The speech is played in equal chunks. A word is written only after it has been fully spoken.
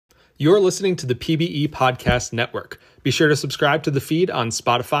You're listening to the PBE Podcast Network. Be sure to subscribe to the feed on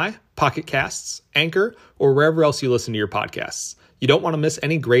Spotify, Pocket Casts, Anchor, or wherever else you listen to your podcasts. You don't want to miss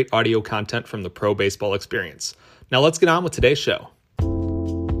any great audio content from the pro baseball experience. Now let's get on with today's show.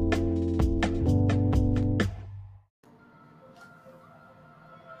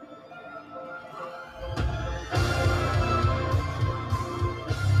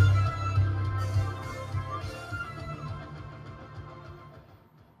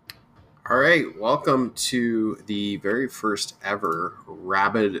 All right, welcome to the very first ever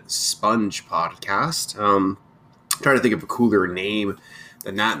Rabid Sponge podcast. Trying to think of a cooler name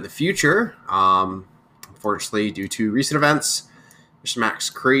than that in the future. Unfortunately, due to recent events, Mr. Max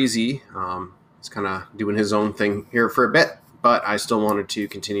Crazy is kind of doing his own thing here for a bit, but I still wanted to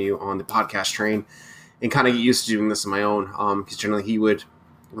continue on the podcast train and kind of get used to doing this on my own, because generally he would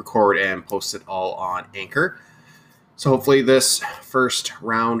record and post it all on Anchor. So hopefully this first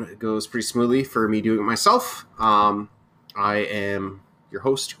round goes pretty smoothly for me doing it myself. I am your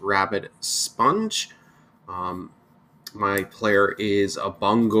host, Rabid Sponge. My player is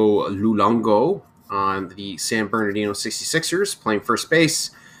Abongo Lulango on the San Bernardino 66ers, playing first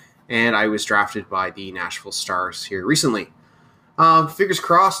base, and I was drafted by the Nashville Stars here recently. Fingers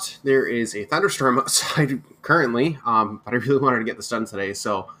crossed, there is a thunderstorm outside currently, but I really wanted to get this done today,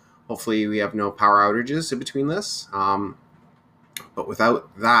 so hopefully we have no power outages in between this. But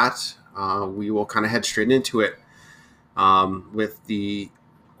without that, we will kind of head straight into it with the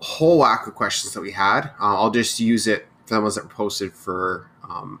whole whack of questions that we had. I'll just use it for the ones that were posted for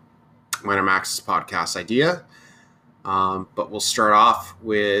Minor Max's podcast idea. But we'll start off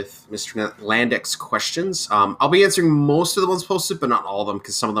with Mr. Landek's questions. I'll be answering most of the ones posted, but not all of them,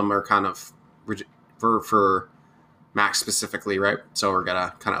 because some of them are kind of for Max specifically, right? So we're going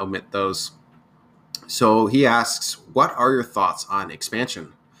to kind of omit those. So he asks, what are your thoughts on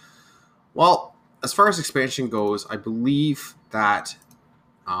expansion? Well, as far as expansion goes, I believe that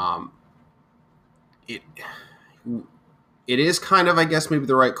it is kind of, I guess, maybe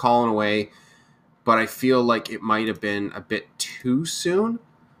the right call in a way, but I feel like it might have been a bit too soon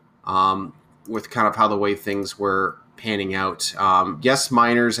with kind of how the way things were panning out. Yes,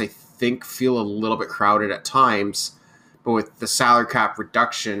 minors, I think, feel a little bit crowded at times, but with the salary cap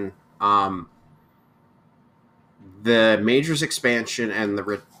reduction, the majors expansion and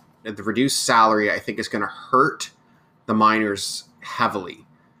the reduced salary, I think, is going to hurt the minors heavily.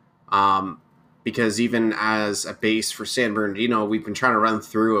 Because even as a base for San Bernardino, we've been trying to run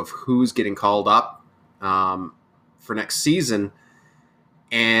through of who's getting called up for next season.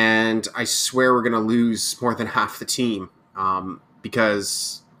 And I swear we're going to lose more than half the team.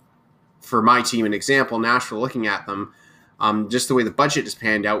 Because for my team, an example, Nashville, looking at them, just the way the budget is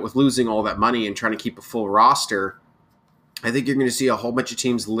panned out with losing all that money and trying to keep a full roster, I think you're going to see a whole bunch of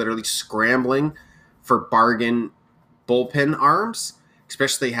teams literally scrambling for bargain bullpen arms,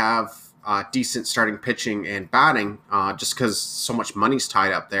 especially have decent starting pitching and batting, just because so much money's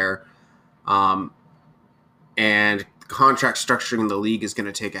tied up there. And contract structuring in the league is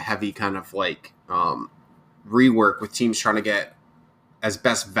going to take a heavy kind of like rework with teams trying to get as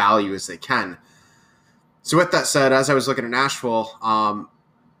best value as they can. So with that said, as I was looking at Nashville, I'm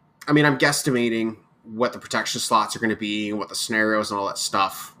guesstimating what the protection slots are going to be and what the scenarios and all that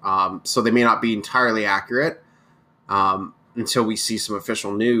stuff. So they may not be entirely accurate until we see some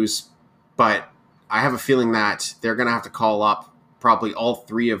official news. But I have a feeling that they're going to have to call up probably all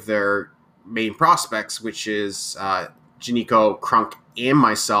three of their main prospects, which is Janico, Crunk, and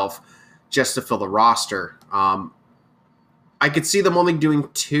myself, just to fill the roster. I could see them only doing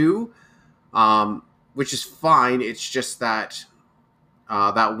two, which is fine. It's just that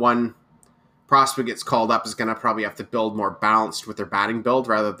that one prospect gets called up is going to probably have to build more balanced with their batting build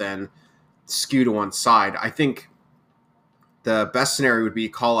rather than skew to one side. I think the best scenario would be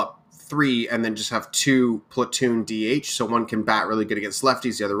call up three and then just have two platoon DH, so one can bat really good against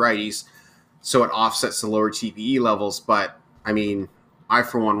lefties, the other righties, so it offsets the lower TPE levels. But, I mean, I,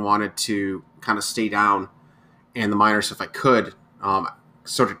 for one, wanted to kind of stay down in the minors if I could.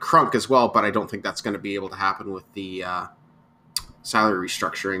 So did Crunk as well, but I don't think that's going to be able to happen with the salary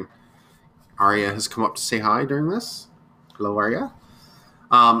restructuring. Arya has come up to say hi during this. Hello, Arya.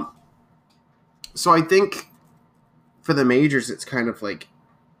 So I think for the majors, it's kind of like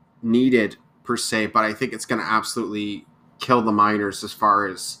needed per se, but I think it's going to absolutely kill the minors as far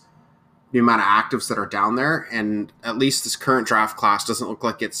as the amount of actives that are down there. And at least this current draft class doesn't look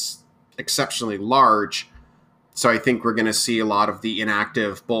like it's exceptionally large. So I think we're going to see a lot of the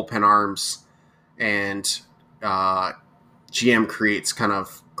inactive bullpen arms and GM creates kind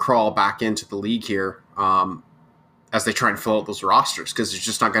of crawl back into the league here. as they try and fill out those rosters, because there's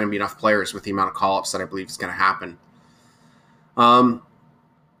just not going to be enough players with the amount of call-ups that I believe is going to happen.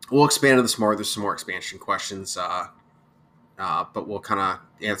 We'll expand on this more. There's some more expansion questions, but we'll kind of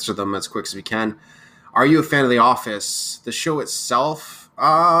answer them as quick as we can. Are you a fan of The Office? The show itself,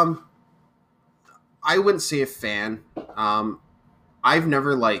 I wouldn't say a fan. I've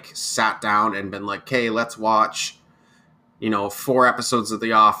never like sat down and been like, "Okay, let's watch, 4 episodes of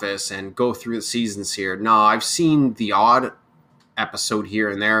The Office and go through the seasons here." No, I've seen the odd episode here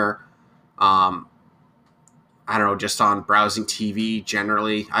and there. I don't know, just on browsing TV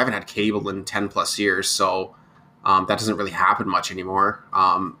generally. I haven't had cable in 10 plus years, so that doesn't really happen much anymore.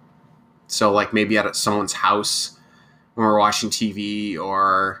 So like maybe at someone's house when we're watching TV,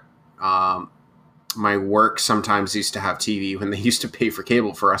 or my work sometimes used to have TV when they used to pay for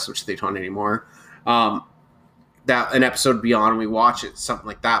cable for us, which they don't anymore. That an episode would be on and we watch it, something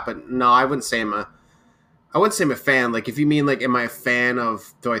like that. But no, I wouldn't say I'm a fan. Like, if you mean like, am I a fan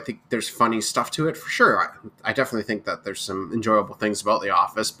of, do I think there's funny stuff to it? For sure. I definitely think that there's some enjoyable things about The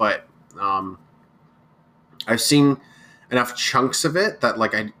Office, but I've seen enough chunks of it that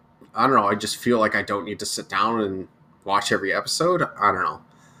like, I don't know. I just feel like I don't need to sit down and watch every episode. I don't know.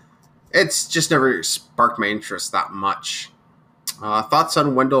 It's just never sparked my interest that much. Thoughts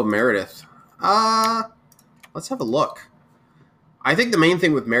on Wendell Meredith? Let's have a look. I think the main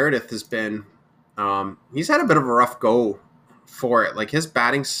thing with Meredith has been, he's had a bit of a rough go for it. Like, his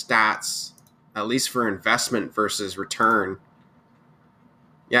batting stats, at least for investment versus return.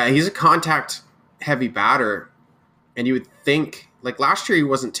 Yeah, he's a contact heavy batter. And you would think, like, last year he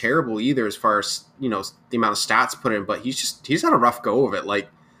wasn't terrible either as far as, the amount of stats put in, but he's had a rough go of it. Like,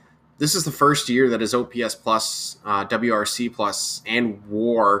 this is the first year that his OPS plus, WRC plus, and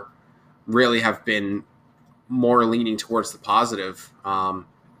WAR really have been more leaning towards the positive. I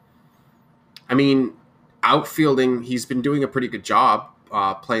mean, outfielding, he's been doing a pretty good job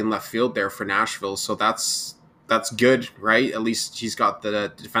playing left field there for Nashville, so that's good, right? At least he's got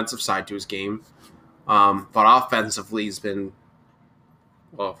the defensive side to his game. But offensively, he's been,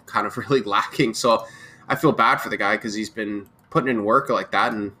 kind of really lacking. So I feel bad for the guy because he's been putting in work like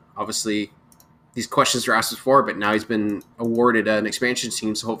that, and obviously these questions are asked before, but now he's been awarded an expansion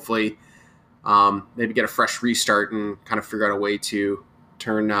team, so hopefully maybe get a fresh restart and kind of figure out a way to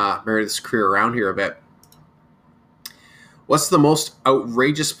turn Meredith's career around here a bit. What's the most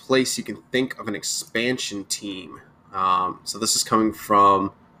outrageous place you can think of an expansion team? So this is coming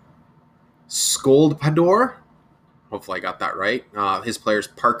from Skoldpador. Hopefully I got that right. His player's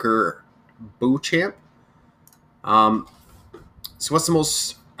Parker Beauchamp. So what's the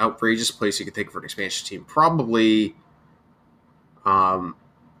most outrageous place you can think of for an expansion team? Probably,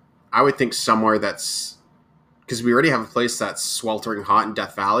 I would think somewhere that's, because we already have a place that's sweltering hot in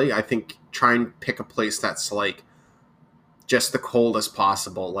Death Valley. I think try and pick a place that's like just the coldest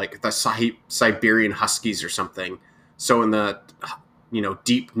possible, like the Siberian Huskies or something. So in the,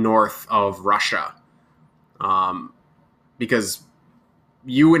 deep north of Russia, because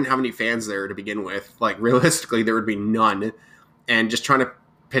you wouldn't have any fans there to begin with. Like, realistically, there would be none. And just trying to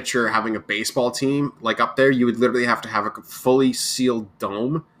picture having a baseball team like up there, you would literally have to have a fully sealed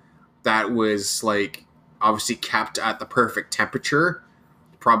dome that was like obviously kept at the perfect temperature.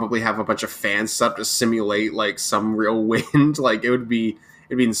 Probably have a bunch of fans set up to simulate like some real wind. Like, it'd be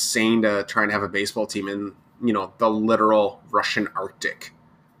insane to try and have a baseball team in, the literal Russian Arctic.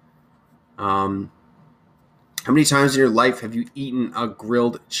 How many times in your life have you eaten a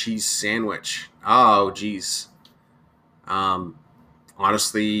grilled cheese sandwich? Oh, geez.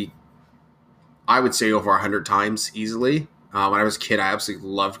 Honestly, I would say over 100 times easily. When I was a kid, I absolutely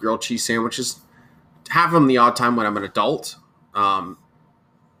loved grilled cheese sandwiches. Have them the odd time when I'm an adult,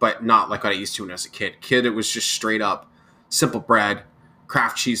 but not like what I used to when I was a kid. It was just straight up simple bread,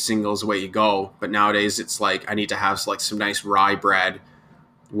 Kraft cheese singles, away you go. But nowadays, it's like I need to have like some nice rye bread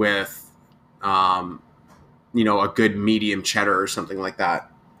with, a good medium cheddar or something like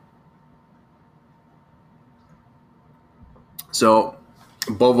that. So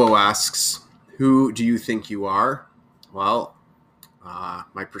Bovo asks, who do you think you are? Well,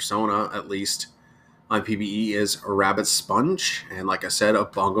 my persona, at least on PBE, is a rabbit sponge. And like I said, a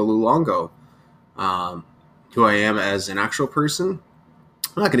bongalulongo. Who I am as an actual person,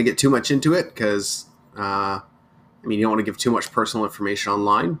 I'm not going to get too much into it because, you don't want to give too much personal information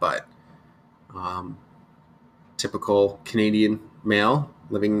online, but typical Canadian male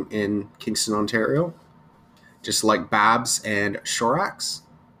living in Kingston, Ontario. Just like Babs and Shorax.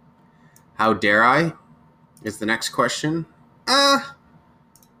 How dare I? Is the next question.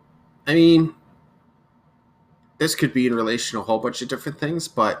 This could be in relation to a whole bunch of different things,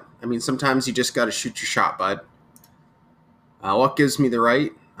 but sometimes you just got to shoot your shot, bud. What gives me the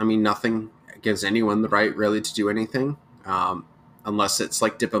right? I mean, nothing gives anyone the right really to do anything, unless it's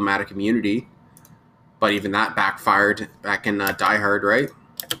like diplomatic immunity. But even that backfired back in Die Hard, right?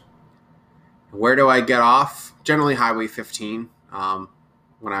 Where do I get off? Generally Highway 15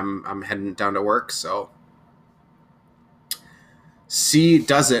 when I'm heading down to work. So C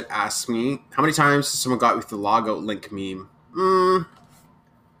Does It asks me, how many times has someone got with the logout link meme?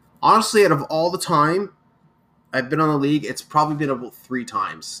 Honestly, out of all the time I've been on the league, it's probably been about 3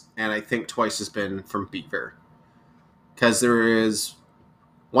 times. And I think twice has been from Beaver. Because there is,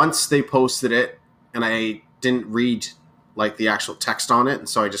 once they posted it, and I didn't read like the actual text on it, and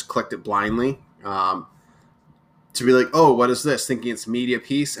so I just clicked it blindly to be like, oh, what is this? Thinking it's a media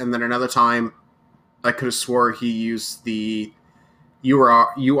piece. And then another time, I could have swore he used the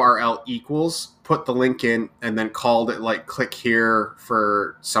URL equals, put the link in, and then called it like click here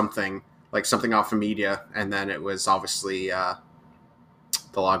for something, like something off of media, and then it was obviously the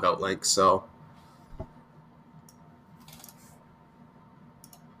logout link. So,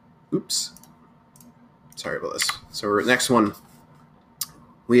 oops. Sorry about this. So next one.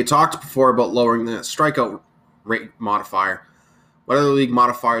 We had talked before about lowering the strikeout rate modifier. What other league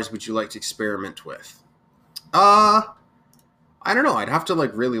modifiers would you like to experiment with? I don't know. I'd have to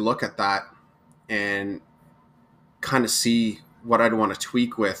like really look at that and kind of see what I'd want to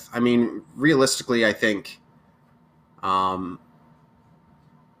tweak with. I mean, realistically, I think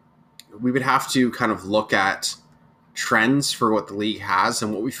we would have to kind of look at trends for what the league has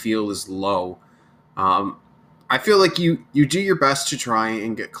and what we feel is low. I feel like you do your best to try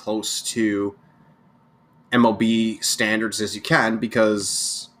and get close to MLB standards as you can,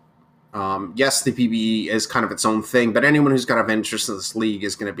 because yes, the PBE is kind of its own thing, but anyone who's got an interest in this league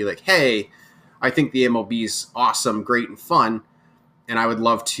is going to be like, hey, I think the MLB is awesome, great, and fun, and I would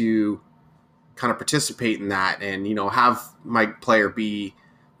love to kind of participate in that and, you know, have my player be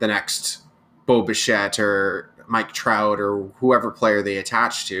the next Bo Bichette or Mike Trout or whoever player they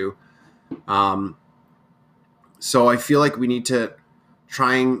attach to. So I feel like we need to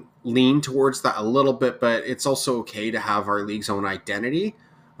try and lean towards that a little bit, but it's also okay to have our league's own identity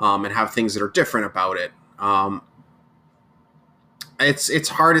and have things that are different about it. It's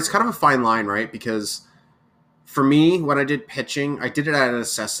hard. It's kind of a fine line, right? Because for me, when I did pitching, I did it out of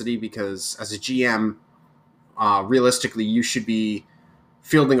necessity because as a GM, realistically, you should be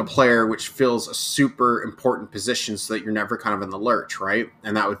fielding a player which fills a super important position so that you're never kind of in the lurch, right?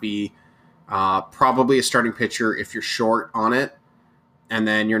 And that would be probably a starting pitcher if you're short on it. And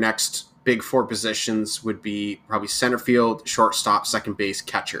then your next big 4 positions would be probably center field, shortstop, second base,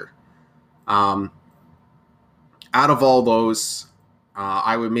 catcher. Out of all those,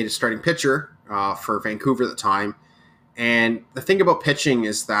 I would made a starting pitcher for Vancouver at the time. And the thing about pitching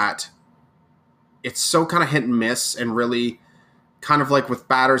is that it's so kind of hit and miss, and really kind of like with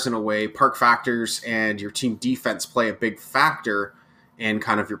batters in a way, park factors and your team defense play a big factor in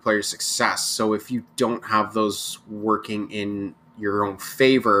kind of your player's success. So if you don't have those working in your own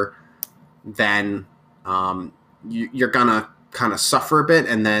favor, then you're gonna kind of suffer a bit,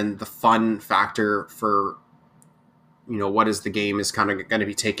 and then the fun factor for, you know, what is the game is kind of going to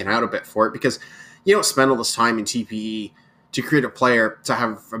be taken out a bit for it, because you don't spend all this time in TPE to create a player to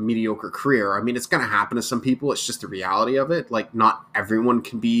have a mediocre career. I mean, it's going to happen to some people. It's just the reality of it. Like, not everyone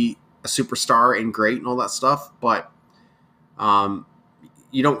can be a superstar and great and all that stuff, but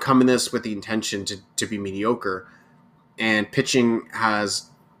you don't come in this with the intention to be mediocre. And pitching has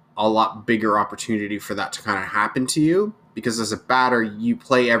a lot bigger opportunity for that to kind of happen to you, because as a batter, you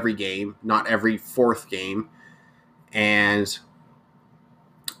play every game, not every 4th game. And,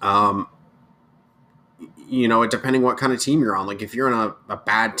 you know, depending what kind of team you're on, like if you're on a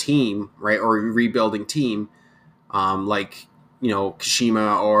bad team, right, or a rebuilding team, like, you know,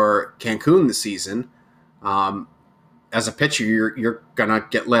 Kashima or Cancun this season, as a pitcher, you're gonna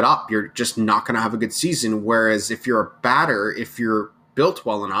get lit up. You're just not gonna have a good season. Whereas if you're a batter, if you're built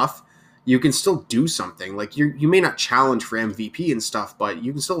well enough, you can still do something. Like you may not challenge for MVP and stuff, but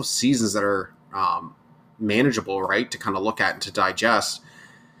you can still have seasons that are manageable, right, to kind of look at and to digest.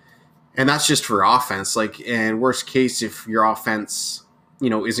 And that's just for offense. Like, and worst case, if your offense, you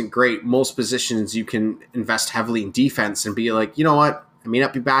know, isn't great, most positions you can invest heavily in defense and be like, you know what, I may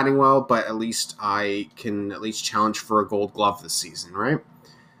not be batting well, but at least I can at least challenge for a Gold Glove this season, right?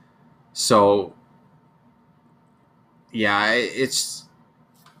 So, yeah, it's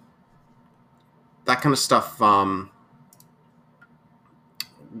that kind of stuff.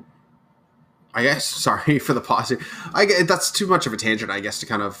 I guess, sorry for the pause here. That's too much of a tangent, I guess, to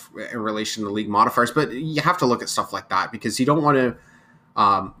kind of in relation to league modifiers. But you have to look at stuff like that, because you don't want to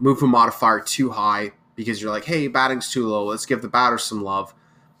move a modifier too high because you're like, hey, batting's too low. Let's give the batters some love.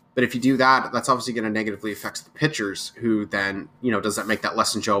 But if you do that, that's obviously going to negatively affect the pitchers, who then, does that make that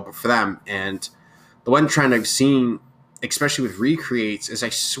less enjoyable for them? And the one trend I've seen, especially with recreates, is I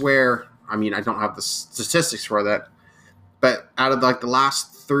swear, I don't have the statistics for that, but out of like the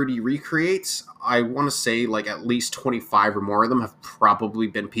last 30 recreates, I want to say like at least 25 or more of them have probably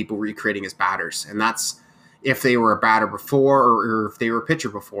been people recreating as batters. And that's if they were a batter before or if they were a pitcher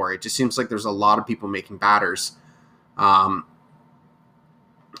before. It just seems like there's a lot of people making batters.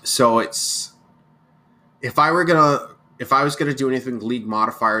 So it's, if I was gonna do anything with league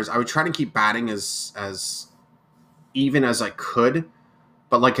modifiers, I would try to keep batting as even as I could.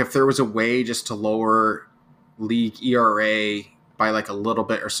 But like if there was a way just to lower league ERA by like a little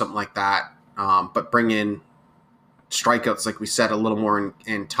bit or something like that, but bring in strikeouts, like we said, a little more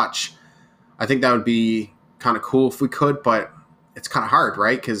in touch, I think that would be kind of cool if we could. But it's kind of hard,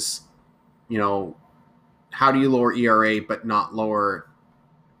 right? Because how do you lower ERA but not lower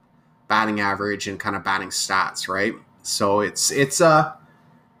batting average and kind of batting stats, right? So it's a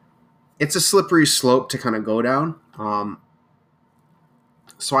slippery slope to kind of go down.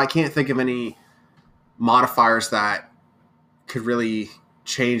 So I can't think of any modifiers that could really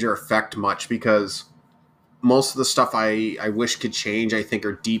change or affect much, because most of the stuff I wish could change, I think,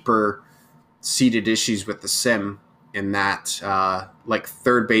 are deeper seated issues with the sim, in that like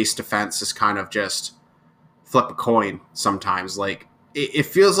third base defense is kind of just flip a coin sometimes. Like it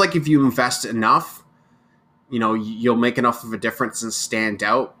feels like if you invest enough, you'll make enough of a difference and stand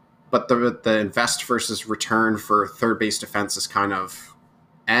out. But the invest versus return for third base defense is kind of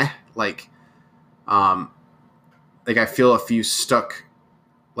like I feel if you stuck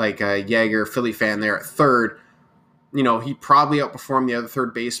like a Jaeger Philly fan there at third, he probably outperformed the other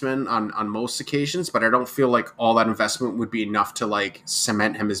third baseman on most occasions, but I don't feel like all that investment would be enough to like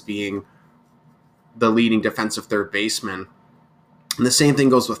cement him as being the leading defensive third baseman. And the same thing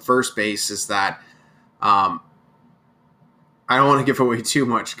goes with first base, is that I don't want to give away too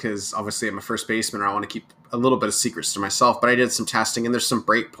much, because obviously I'm a first baseman and I want to keep a little bit of secrets to myself, but I did some testing and there's some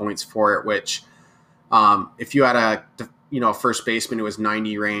break points for it, which if you had a first baseman who was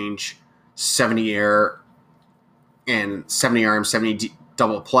 90 range, 70 air, and 70 arm, 70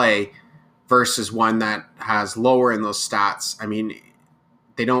 double play, versus one that has lower in those stats,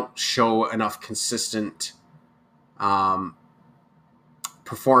 they don't show enough consistent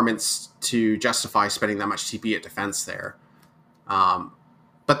performance to justify spending that much TP at defense there.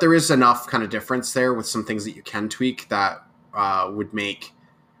 But there is enough kind of difference there with some things that you can tweak that would make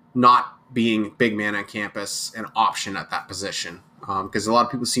not being big man on campus an option at that position. Because a lot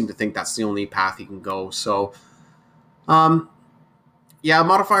of people seem to think that's the only path you can go. So,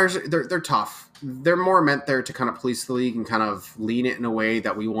 modifiers, they're tough. They're more meant there to kind of police the league and kind of lean it in a way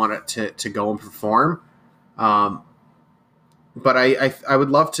that we want it to go and perform. But I would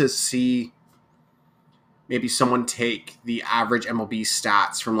love to see maybe someone take the average MLB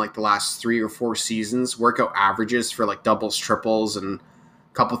stats from like the last 3 or 4 seasons, work out averages for like doubles, triples, and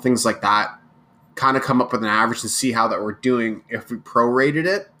a couple things like that, kind of come up with an average and see how that we're doing if we prorated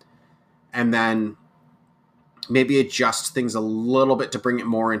it, and then maybe adjust things a little bit to bring it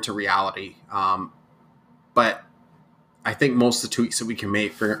more into reality. But I think most of the tweaks that we can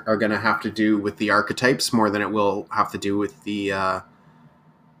make are going to have to do with the archetypes more than it will have to do with the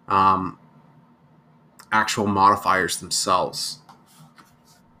actual modifiers themselves.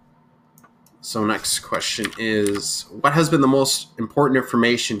 So next question is, what has been the most important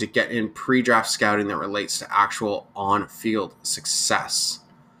information to get in pre-draft scouting that relates to actual on-field success?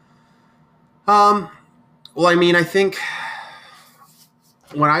 Well, I think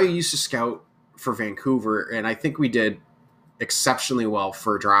when I used to scout for Vancouver, and I think we did exceptionally well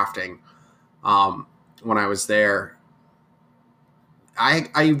for drafting when I was there,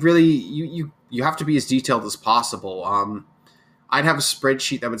 I really, you have to be as detailed as possible. I'd have a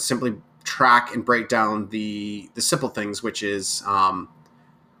spreadsheet that would simply track and break down the simple things, which is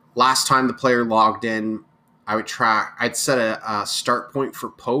last time the player logged in, I'd set a start point for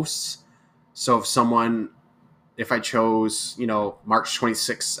posts. So if I chose, March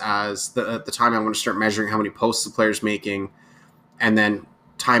 26th as the time I'm going to start measuring how many posts the player's making, and then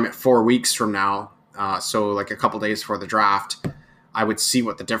time it 4 weeks from now, so like a couple days before the draft, I would see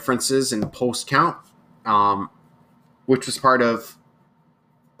what the difference is in post count, which was part of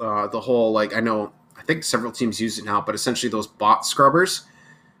the whole, I think several teams use it now, but essentially those bot scrubbers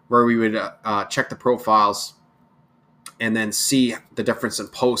where we would check the profiles and then see the difference in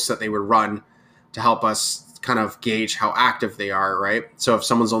posts that they would run to help us kind of gauge how active they are, right? So if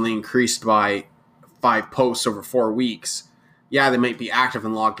someone's only increased by 5 posts over 4 weeks, yeah, they might be active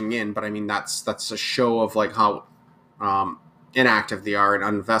and logging in, but I mean, that's a show of like how inactive they are and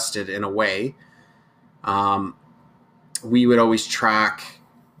uninvested in a way. We would always track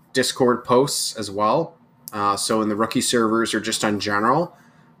Discord posts as well. So in the rookie servers or just on general,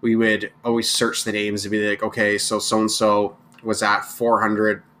 we would always search the names and be like, okay, so so-and-so was at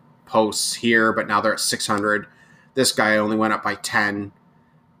 400 posts here, but now they're at 600. This guy only went up by 10.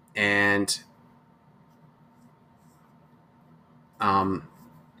 And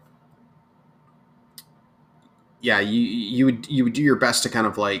yeah, you would do your best to kind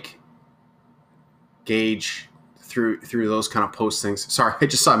of like gauge through those kind of postings. Sorry, I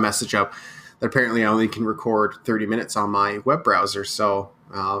just saw a message up that apparently I only can record 30 minutes on my web browser. So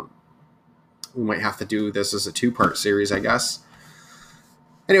we might have to do this as a 2-part series, I guess.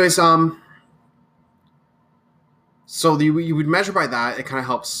 Anyways, so you would measure by that. It kind of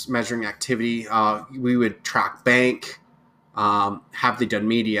helps measuring activity. We would track bank. Have they done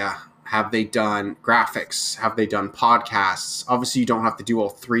media? Have they done graphics? Have they done podcasts? Obviously, you don't have to do all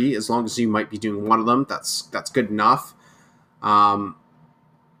 3. As long as you might be doing one of them, that's good enough. I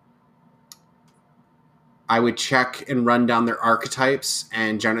would check and run down their archetypes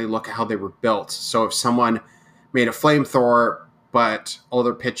and generally look at how they were built. So if someone made a flamethrower, but all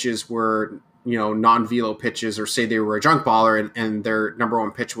their pitches were, non-velo pitches, or say they were a junk baller and their number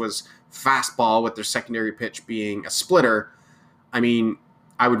 1 pitch was fastball with their secondary pitch being a splitter, I mean,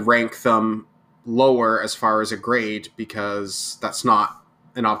 I would rank them lower as far as a grade because that's not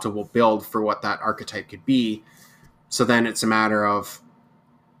an optimal build for what that archetype could be. So then it's a matter of,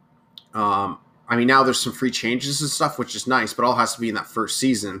 now there's some free changes and stuff, which is nice, but all has to be in that first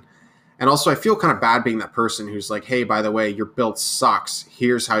season. And also I feel kind of bad being that person who's like, hey, by the way, your build sucks.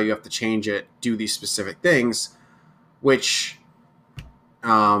 Here's how you have to change it. Do these specific things, which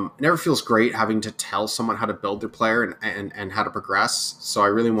never feels great having to tell someone how to build their player and how to progress. So I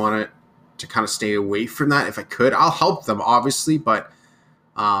really wanted to kind of stay away from that if I could. I'll help them, obviously, but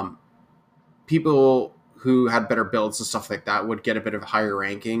people who had better builds and stuff like that would get a bit of a higher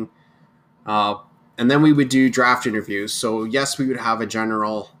ranking. And then we would do draft interviews. So yes, we would have a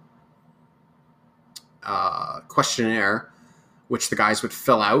general questionnaire, which the guys would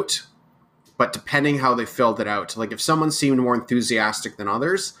fill out. But depending how they filled it out, like if someone seemed more enthusiastic than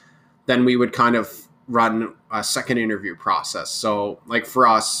others, then we would kind of run a second interview process. So like for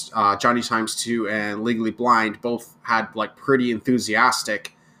us, Johnny Times 2 and Legally Blind both had like pretty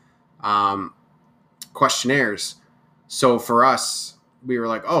enthusiastic questionnaires. So for us, we were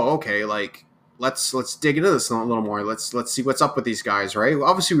like, oh, okay, like let's dig into this a little more. Let's see what's up with these guys, right? Well,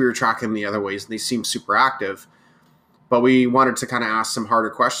 obviously, we were tracking them the other ways, and they seemed super active. But we wanted to kind of ask some harder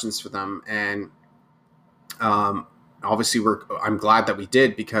questions for them. And obviously, I'm glad that we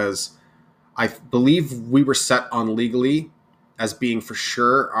did because I believe we were set on Legally as being for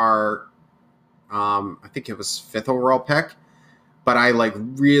sure our, I think it was 5th overall pick. But I like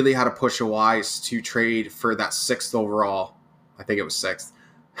really had to push a Wise to trade for that 6th overall. I think it was 6th.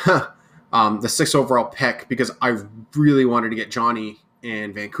 The 6th overall pick because I really wanted to get Johnny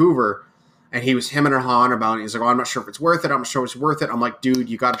in Vancouver. And he was hemming and hawing about it. He's like, oh, I'm not sure if it's worth it. I'm not sure it's worth it. I'm like, dude,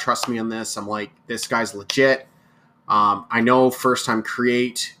 you got to trust me on this. I'm like, this guy's legit. I know first time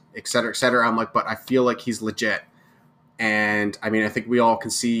create, et cetera, et cetera. I'm like, but I feel like he's legit. And I mean, I think we all can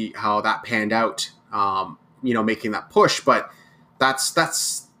see how that panned out, making that push. But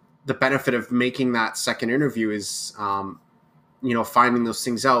that's the benefit of making that second interview is, finding those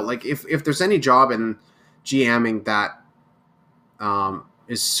things out. Like if there's any job in GMing that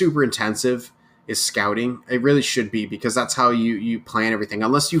is super intensive, is scouting. It really should be because that's how you plan everything.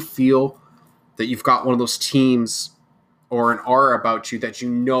 Unless you feel that you've got one of those teams or an aura about you that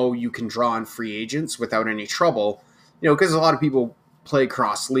you can draw on free agents without any trouble. Because a lot of people play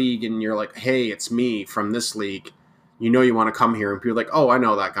cross league and you're like, hey, it's me from this league. You want to come here and people are like, oh, I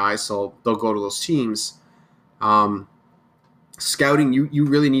know that guy. So they'll go to those teams. Scouting, you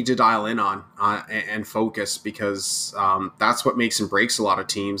really need to dial in on and focus because that's what makes and breaks a lot of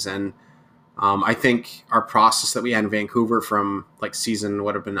teams. And I think our process that we had in Vancouver from like season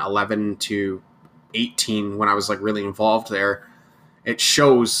would have been 11 to 18 when I was like really involved there, it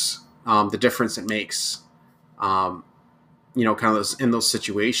shows the difference it makes, kind of in those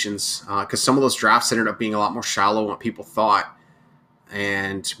situations because some of those drafts ended up being a lot more shallow than what people thought.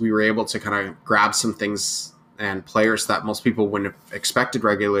 And we were able to kind of grab some things and players that most people wouldn't have expected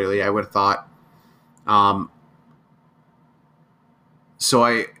regularly, I would have thought.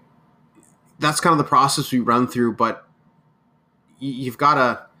 So that's kind of the process we run through, but you've got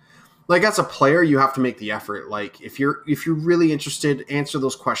to, like as a player, you have to make the effort. Like if you're really interested, answer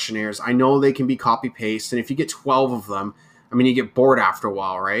those questionnaires. I know they can be copy paste. And if you get 12 of them, I mean, you get bored after a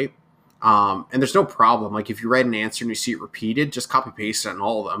while, right? And there's no problem. Like if you write an answer and you see it repeated, just copy paste it on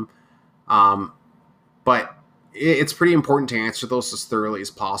all of them. But it's pretty important to answer those as thoroughly as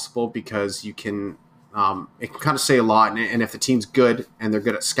possible because you can, it can kind of say a lot. And if the team's good and they're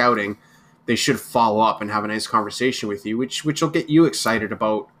good at scouting, they should follow up and have a nice conversation with you, which will get you excited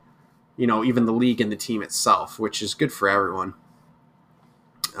about, even the league and the team itself, which is good for everyone.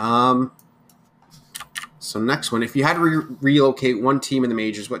 So next one, if you had to relocate one team in the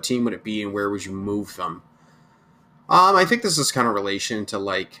majors, what team would it be and where would you move them? I think this is kind of relation to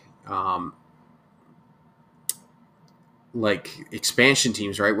like expansion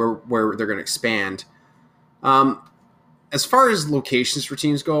teams, right? Where they're going to expand. As far as locations for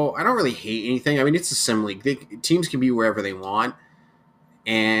teams go, I don't really hate anything. I mean, it's a sim league. Teams can be wherever they want.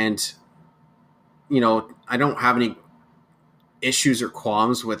 And, I don't have any issues or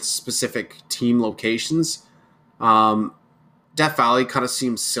qualms with specific team locations. Death Valley kind of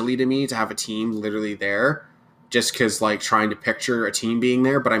seems silly to me to have a team literally there just because like trying to picture a team being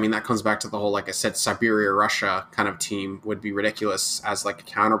there. But I mean, that comes back to the whole, like I said, Siberia, Russia kind of team would be ridiculous as like a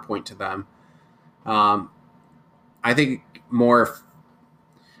counterpoint to them. I think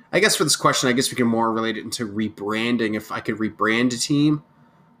I guess for this question, I guess we can more relate it into rebranding. If I could rebrand a team,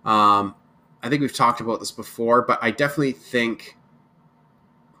 I think we've talked about this before, but I definitely think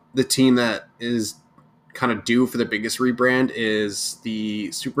the team that is kind of due for the biggest rebrand is the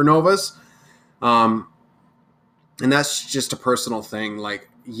Supernovas. And that's just a personal thing. Like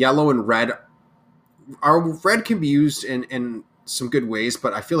yellow and red, red can be used in some good ways,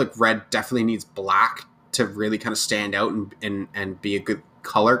 but I feel like red definitely needs black to really kind of stand out and be a good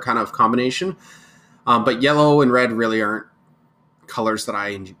color kind of combination. But yellow and red really aren't colors that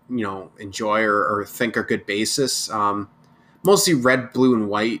I enjoy or think are good basis. Mostly red, blue, and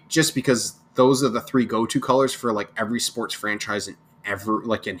white, just because those are the three go-to colors for like every sports franchise in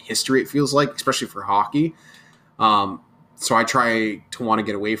history. It feels like, especially for hockey. So I try to want to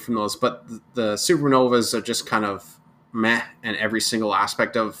get away from those, but the Supernovas are just kind of meh in every single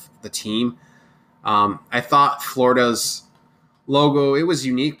aspect of the team. I thought Florida's logo, it was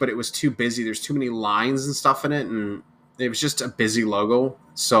unique, but it was too busy. There's too many lines and stuff in it, and it was just a busy logo.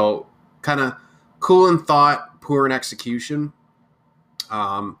 So kind of cool in thought, poor in execution.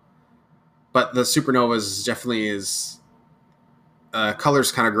 But the Supernovas definitely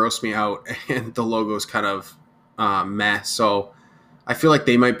colors kind of gross me out, and the logo's kind of meh. So I feel like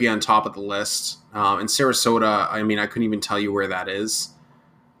they might be on top of the list. In Sarasota, I mean, I couldn't even tell you where that is.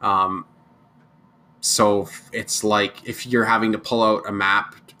 So it's like if you're having to pull out a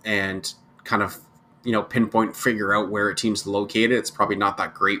map and kind of, pinpoint, figure out where a team's located, it's probably not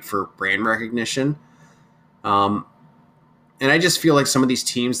that great for brand recognition. And I just feel like some of these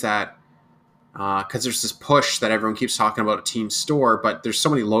teams that, because there's this push that everyone keeps talking about a team store, but there's so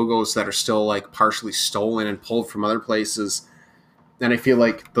many logos that are still like partially stolen and pulled from other places. And I feel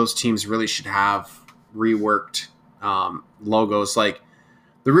like those teams really should have reworked logos. Like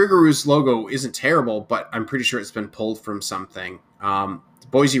the Rougarous logo isn't terrible, but I'm pretty sure it's been pulled from something. The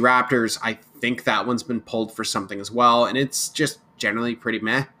Boise Raptors, I think that one's been pulled for something as well, and it's just generally pretty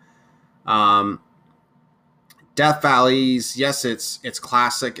meh. Death Valleys, yes, it's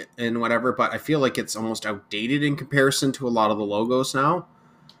classic and whatever, but I feel like it's almost outdated in comparison to a lot of the logos now.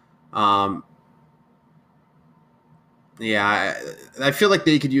 Yeah, I feel like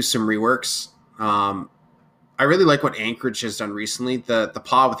they could use some reworks. I really like what Anchorage has done recently. The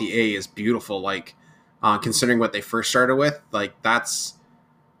paw with the A is beautiful. Like, considering what they first started with, like that's.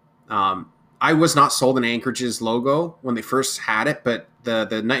 I was not sold an Anchorage's logo when they first had it, but the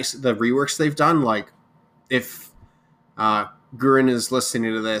reworks they've done, like if Gurin is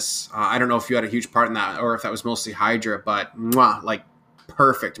listening to this, I don't know if you had a huge part in that or if that was mostly Hydra, but like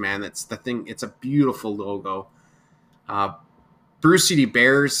perfect, man. That's the thing. It's a beautiful logo. Bruce CD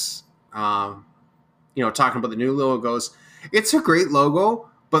Bears, talking about the new logos, it's a great logo,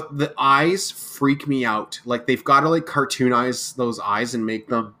 but the eyes freak me out. Like they've got to like cartoonize those eyes and make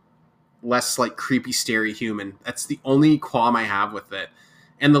them less like creepy, starey human. That's the only qualm I have with it.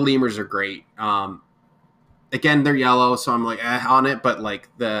 And the lemurs are great. Again, they're yellow, so I'm like on it, but like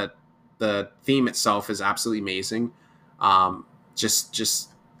the theme itself is absolutely amazing. Just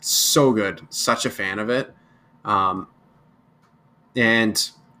so good. Such a fan of it. And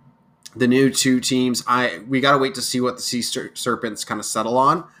the new two teams, we got to wait to see what the Sea Serpents kind of settle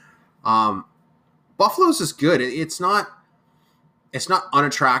on. Buffalo's is good. It's not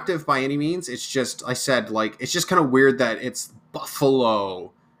unattractive by any means. It's just, I said, like, it's just kind of weird that it's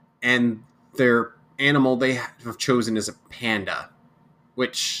buffalo and their animal they have chosen is a panda,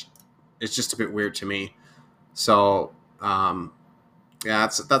 which is just a bit weird to me. So Yeah,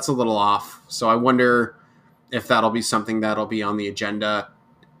 that's a little off. So I wonder if that'll be something that'll be on the agenda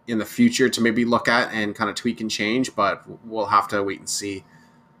in the future to maybe look at and kind of tweak and change, but we'll have to wait and see.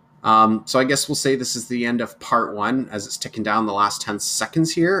 So I guess we'll say this is the end of part 1 as it's ticking down the last 10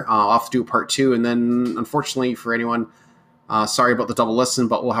 seconds here. I'll have to do part 2. And then unfortunately for anyone, sorry about the double listen,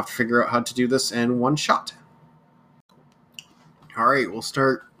 but we'll have to figure out how to do this in one shot. All right, we'll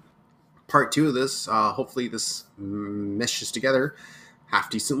start part 2 of this. Hopefully this meshes together half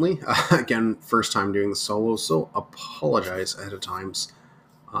decently. Again, first time doing the solo, so apologize ahead of times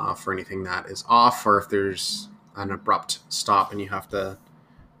for anything that is off, or if there's an abrupt stop and you have to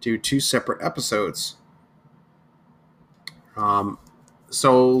do 2 separate episodes.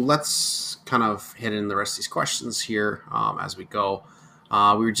 So let's kind of hit in the rest of these questions here as we go.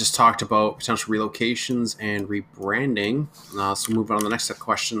 We just talked about potential relocations and rebranding. So move on to the next set of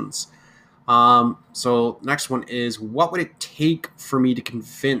questions. So next one is, what would it take for me to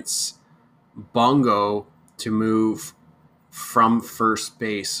convince Bongo to move from first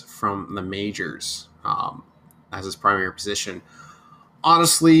base from the majors as his primary position?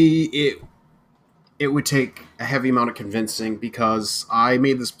 Honestly, it would take a heavy amount of convincing, because I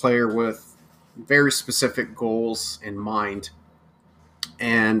made this player with very specific goals in mind.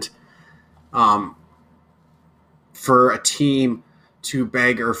 And for a team to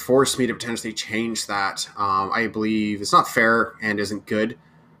beg or force me to potentially change that, I believe it's not fair and isn't good.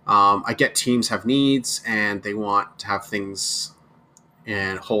 I get teams have needs and they want to have things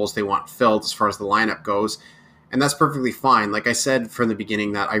and holes they want filled as far as the lineup goes. And that's perfectly fine. Like I said from the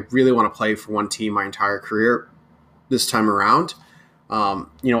beginning, that I really want to play for one team my entire career this time around.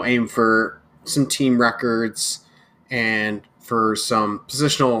 Aim for some team records and for some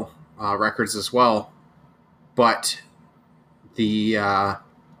positional records as well. But I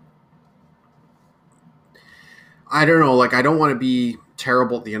don't know, like, I don't want to be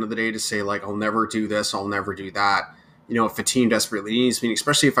terrible at the end of the day to say, like, I'll never do this, I'll never do that. If a team desperately needs me,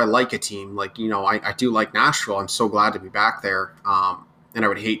 especially if I like a team, like, I do like Nashville. I'm so glad to be back there. And I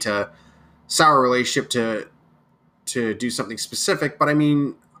would hate to sour a relationship to do something specific. But I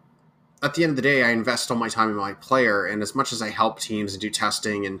mean, at the end of the day, I invest all my time in my player. And as much as I help teams and do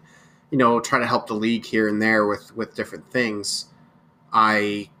testing and, try to help the league here and there with different things,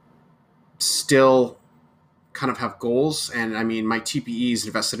 I still kind of have goals. And I mean, my TPE is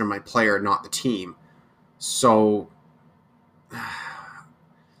invested in my player, not the team. So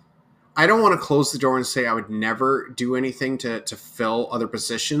I don't want to close the door and say I would never do anything to fill other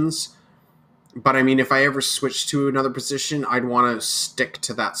positions. But I mean, if I ever switch to another position, I'd want to stick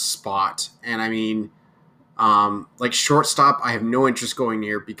to that spot. And I mean, like shortstop, I have no interest going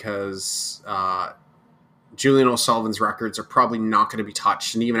near, because Julian O'Sullivan's records are probably not going to be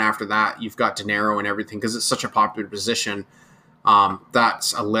touched. And even after that, you've got De Niro and everything, because it's such a popular position.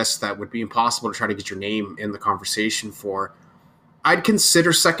 That's a list that would be impossible to try to get your name in the conversation for. I'd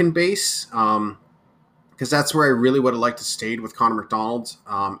consider second base, because that's where I really would have liked to stayed with Connor McDonald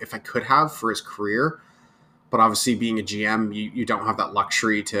if I could have for his career. But obviously, being a GM, you don't have that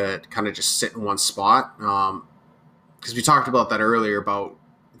luxury to kind of just sit in one spot. Because we talked about that earlier, about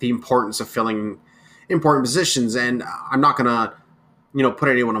the importance of filling important positions. And I'm not going to, put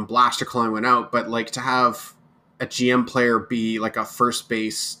anyone on blast or call anyone out, but like, to have a GM player be like a first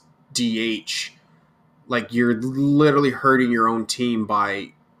base DH, like, you're literally hurting your own team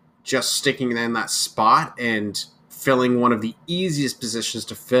by just sticking in that spot and filling one of the easiest positions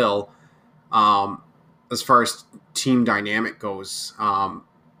to fill as far as team dynamic goes.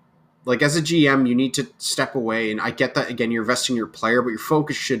 Like, as a GM, you need to step away. And I get that, again, you're investing in your player, but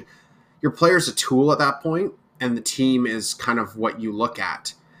your player's a tool at that point, and the team is kind of what you look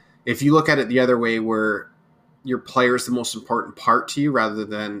at. If you look at it the other way, where your player is the most important part to you rather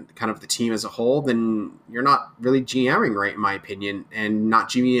than kind of the team as a whole, then you're not really GMing right, in my opinion, and not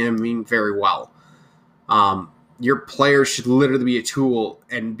GMing very well. Your player should literally be a tool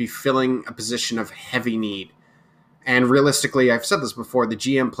and be filling a position of heavy need. And realistically, I've said this before, the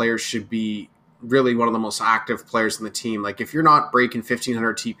GM players should be really one of the most active players in the team. Like, if you're not breaking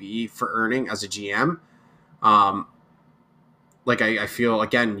 1,500 TPE for earning as a GM, like, I feel,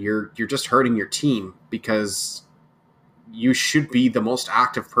 again, you're just hurting your team, because you should be the most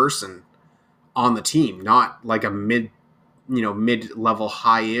active person on the team, not like a mid-level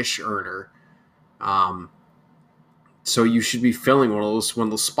high-ish earner. So you should be filling one of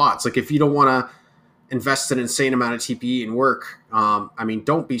those spots. Like, if you don't want to invest an insane amount of TPE and work, I mean,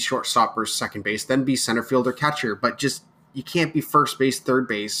 don't be shortstop or second base, then be center field or catcher, but just, you can't be first base, third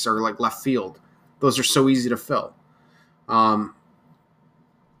base, or like left field. Those are so easy to fill. But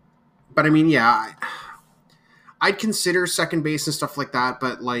I mean, yeah, I'd consider second base and stuff like that,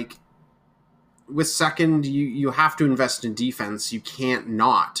 but like with second, you have to invest in defense. You can't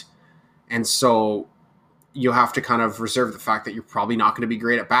not. And so you have to kind of reserve the fact that you're probably not going to be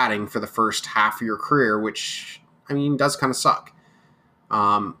great at batting for the first half of your career, which, I mean, does kind of suck.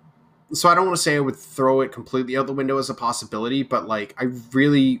 So I don't want to say I would throw it completely out the window as a possibility, but like I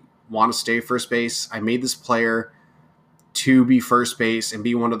really want to stay first base. I made this player to be first base and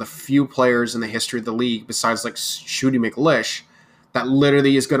be one of the few players in the history of the league, besides like Shooty McLish, that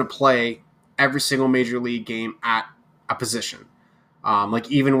literally is going to play every single major league game at a position. Like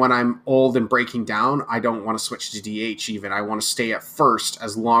even when I'm old and breaking down, I don't want to switch to DH even. I want to stay at first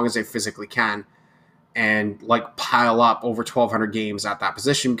as long as I physically can and like pile up over 1,200 games at that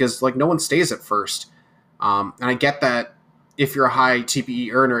position, because like no one stays at first. And I get that if you're a high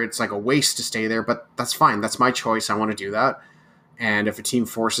TPE earner, it's like a waste to stay there, but that's fine. That's my choice. I want to do that. And if a team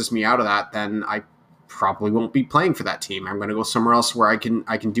forces me out of that, then I probably won't be playing for that team. I'm going to go somewhere else where I can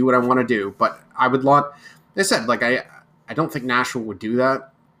do what I want to do. But I would want, like I said, like I don't think Nashville would do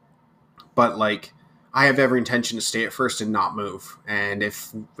that, but like I have every intention to stay at first and not move. And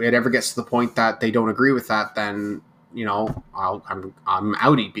if it ever gets to the point that they don't agree with that, then you know I'm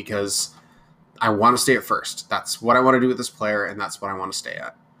outie, because I want to stay at first. That's what I want to do with this player, and that's what I want to stay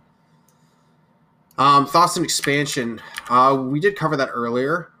at. Thoughts on expansion? We did cover that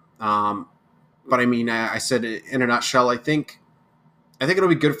earlier, but I mean, I said it in a nutshell. I think it'll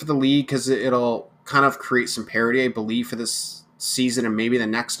be good for the league because it'll kind of create some parity, I believe, for this season and maybe the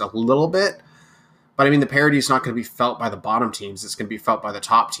next a little bit. But I mean, the parity is not going to be felt by the bottom teams. It's going to be felt by the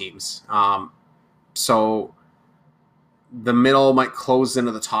top teams. So the middle might close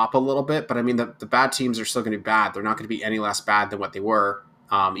into the top a little bit, but I mean, the bad teams are still going to be bad. They're not going to be any less bad than what they were,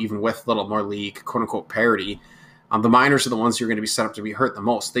 even with a little more league, quote unquote, parity. The minors are the ones who are going to be set up to be hurt the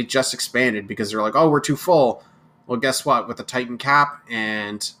most. They just expanded because they're like, oh, we're too full. Well, guess what? With the Titan cap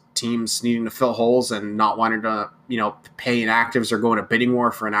and teams needing to fill holes and not wanting to, pay inactives or go in a bidding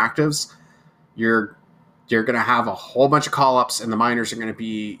war for inactives, you're going to have a whole bunch of call-ups, and the minors are going to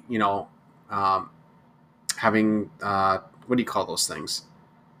be, having, what do you call those things?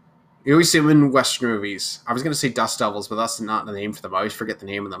 You always see them in Western movies. I was going to say dust devils, but that's not the name for them. I always forget the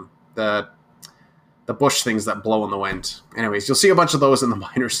name of them. The bush things that blow in the wind. Anyways, you'll see a bunch of those in the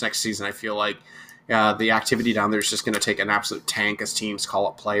minors next season, I feel like. The activity down there is just going to take an absolute tank as teams call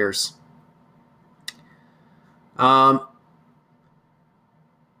up players. What?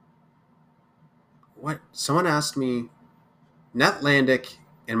 Someone asked me, Netlandic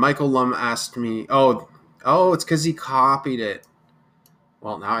and Michael Lum asked me, oh, it's because he copied it.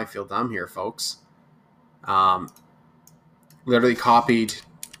 Well, now I feel dumb here, folks. Literally copied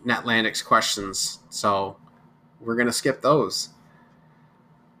Netlandic's questions, so we're going to skip those.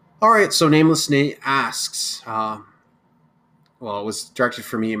 All right, so Nameless Nate asks, well, it was directed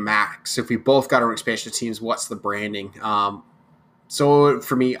for me and Max. If we both got our expansion teams, what's the branding? So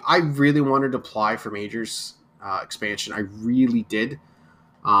for me, I really wanted to apply for Majors expansion. I really did.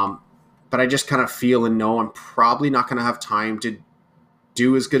 But I just kind of feel and know I'm probably not going to have time to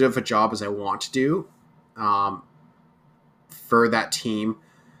do as good of a job as I want to do for that team.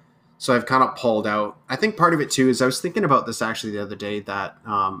 So I've kind of pulled out. I think part of it, too, is I was thinking about this actually the other day that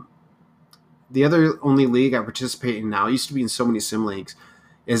the other only league I participate in now, used to be in so many sim leagues,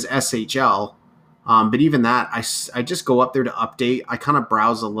 is SHL. But even that, I just go up there to update. I kind of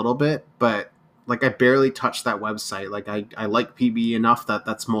browse a little bit, but like I barely touch that website. Like I like PB enough that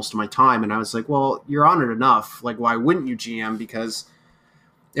that's most of my time. And I was like, well, you're on it enough. Like, why wouldn't you, GM? Because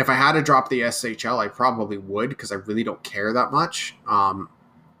if I had to drop the SHL, I probably would, because I really don't care that much.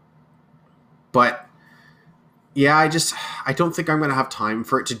 But yeah, I don't think I'm going to have time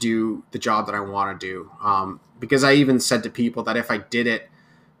for it to do the job that I want to do. Because I even said to people that if I did it,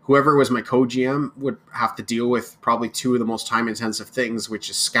 whoever was my co-GM would have to deal with probably two of the most time-intensive things, which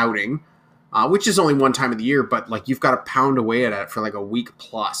is scouting, which is only one time of the year, but like you've got to pound away at it for like a week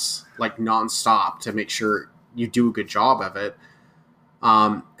plus, like nonstop, to make sure you do a good job of it.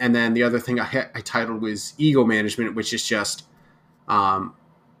 And then the other thing I titled was ego management, which is just,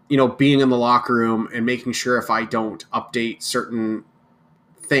 being in the locker room and making sure if I don't update certain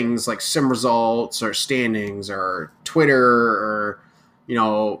things like sim results or standings or Twitter or,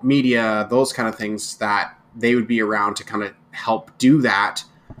 media, those kind of things, that they would be around to kind of help do that.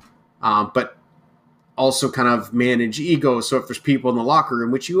 But also kind of manage ego. So if there's people in the locker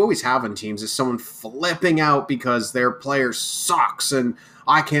room, which you always have in teams, is someone flipping out because their player sucks and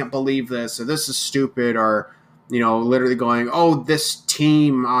I can't believe this, or this is stupid, or, literally going, oh, this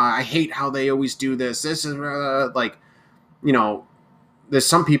team, I hate how they always do this. This is there's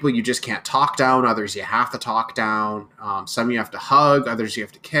some people you just can't talk down. Others you have to talk down. Some you have to hug. Others you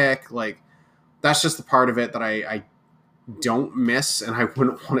have to kick. Like, that's just the part of it that I don't miss and I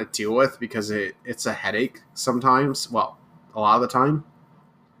wouldn't want to deal with, because it's a headache sometimes. Well, a lot of the time.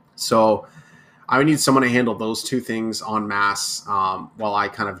 So I would need someone to handle those two things en masse, while I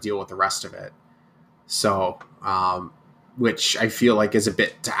kind of deal with the rest of it. So, which I feel like is a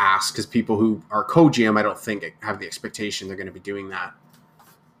bit to ask, because people who are co-GM, I don't think have the expectation they're going to be doing that.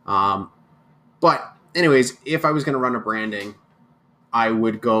 But anyways, if I was going to run a branding, I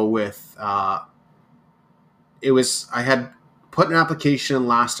would go with, I had put an application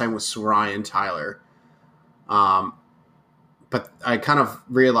last time with Sarai and Tyler. But I kind of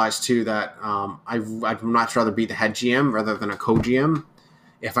realized too that I'd much rather be the head GM rather than a co-GM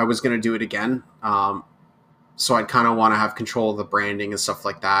if I was going to do it again. So I'd kind of want to have control of the branding and stuff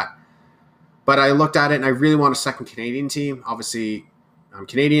like that. But I looked at it and I really want a second Canadian team. Obviously, I'm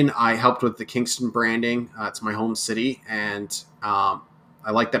Canadian. I helped with the Kingston branding. It's my home city, and I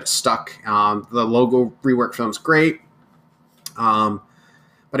like that it stuck. The logo rework for them is great. But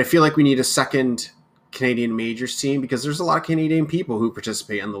I feel like we need a second Canadian majors team, because there's a lot of Canadian people who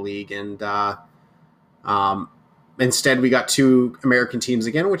participate in the league, and instead we got two American teams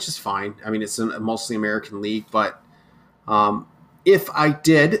again, which is fine. I mean, it's a mostly American league, but if I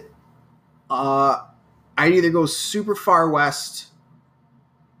did, I'd either go super far west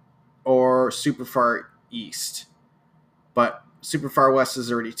or super far east. But super far west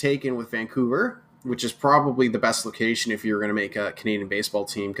is already taken with Vancouver, which is probably the best location if you were going to make a Canadian baseball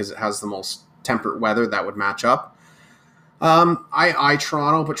team, because it has the most temperate weather that would match up. I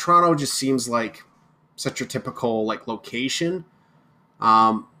Toronto, but Toronto just seems like such a typical like location.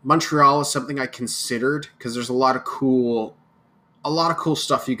 Montreal is something I considered, because there's a lot of cool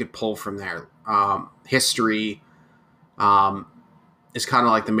stuff you could pull from there. History is kind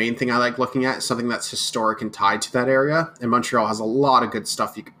of like the main thing I like looking at, something that's historic and tied to that area. And Montreal has a lot of good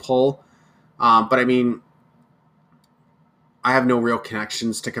stuff you could pull. But I mean, I have no real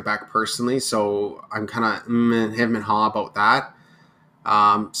connections to Quebec personally, so I'm kind of him and haw about that.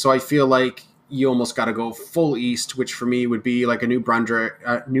 So I feel like you almost got to go full east, which for me would be like a New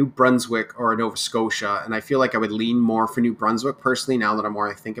Brunswick or a Nova Scotia. And I feel like I would lean more for New Brunswick personally now that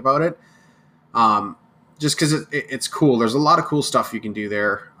I think about it. Just because it's cool. There's a lot of cool stuff you can do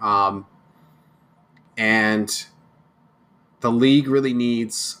there. And the league really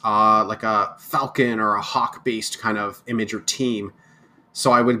needs like a Falcon or a Hawk-based kind of image or team.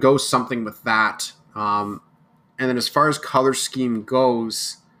 So I would go something with that. And then as far as color scheme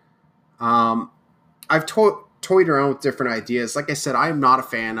goes, I've toyed around with different ideas. Like I said, I'm not a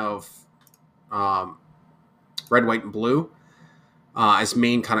fan of red, white, and blue as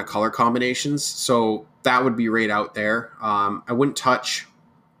main kind of color combinations. So that would be right out there. I wouldn't touch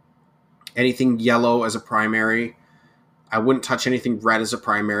anything yellow as a primary. I wouldn't touch anything red as a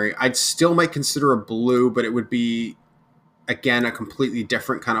primary. I'd still might consider a blue, but it would be, again, a completely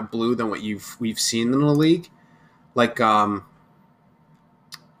different kind of blue than what we've seen in the league. Like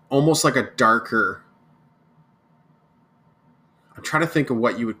almost like a darker. I'm trying to think of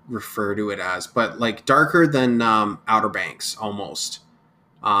what you would refer to it as, but like darker than Outer Banks almost,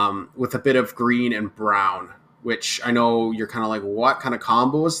 with a bit of green and brown, which I know you're kind of like, what kind of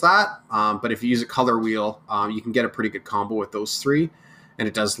combo is that? But if you use a color wheel, you can get a pretty good combo with those three, and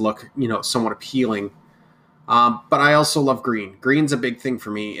it does look, somewhat appealing. But I also love green. Green's a big thing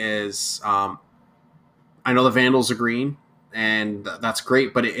for me. Is I know the Vandals are green, and that's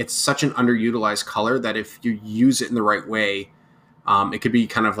great, but it's such an underutilized color that if you use it in the right way, it could be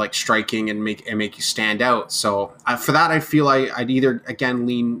kind of like striking and make you stand out. So for that, I feel like I'd either, again,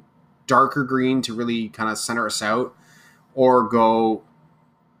 lean darker green to really kind of center us out, or go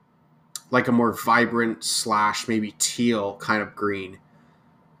like a more vibrant / maybe teal kind of green,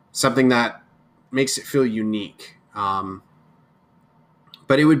 something that makes it feel unique. But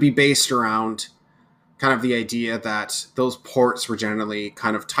it would be based around kind of the idea that those ports were generally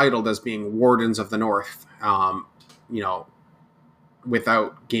kind of titled as being Wardens of the North,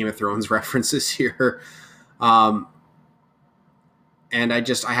 without Game of Thrones references here. And I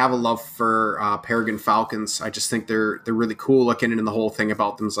have a love for Peregrine Falcons. I just think they're really cool looking, and the whole thing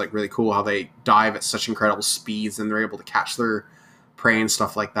about them is like really cool, how they dive at such incredible speeds and they're able to catch their prey and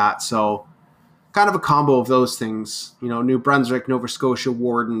stuff like that. So kind of a combo of those things, New Brunswick, Nova Scotia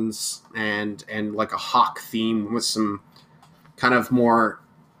Wardens, and like a hawk theme with some kind of more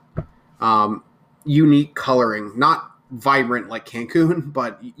unique coloring, not vibrant like Cancun,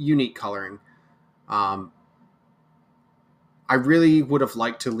 but unique coloring. I really would have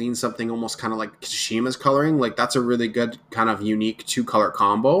liked to lean something almost kind of like Kishima's coloring. Like that's a really good kind of unique 2-color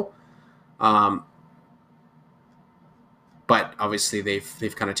combo. But obviously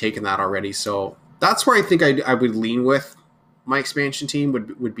they've kind of taken that already. So that's where I think I would lean with my expansion team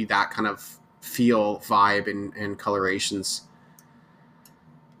would be that kind of feel, vibe, and colorations.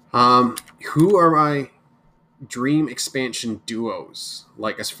 Who are my dream expansion duos?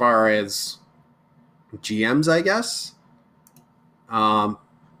 Like as far as GMs, I guess. I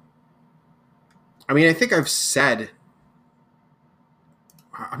mean, I think I've said,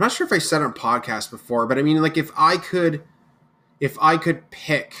 I'm not sure if I said it on podcast before, but I mean, like if I could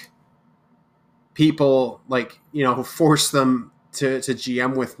pick people, like, you know, force them to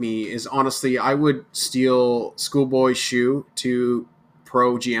GM with me, is honestly, I would steal Schoolboy Shu to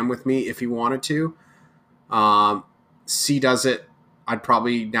pro GM with me if he wanted to. C does it. I'd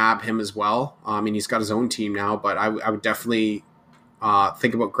probably nab him as well. I mean, he's got his own team now, but I would definitely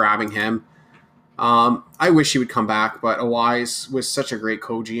think about grabbing him. I wish he would come back, but Awais was such a great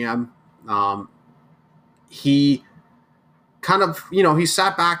co-GM. He kind of, you know, he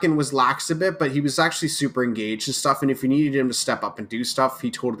sat back and was lax a bit, but he was actually super engaged and stuff. And if you needed him to step up and do stuff,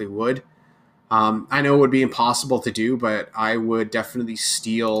 he totally would. I know it would be impossible to do, but I would definitely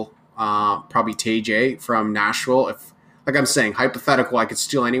steal probably TJ from Nashville. If, like I'm saying, hypothetical, I could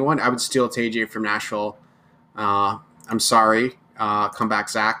steal anyone, I would steal TJ from Nashville. I'm sorry, come back,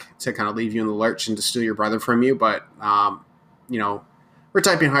 Zach, to kind of leave you in the lurch and to steal your brother from you. But, you know, we're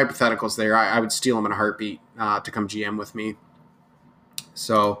typing hypotheticals there. I would steal him in a heartbeat to come GM with me.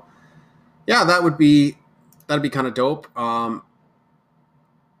 So, yeah, that'd be kind of dope.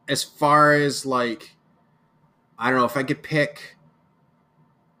 As far as, like, I don't know, if I could pick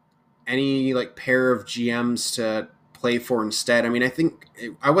any, like, pair of GMs to play for instead, I mean, I think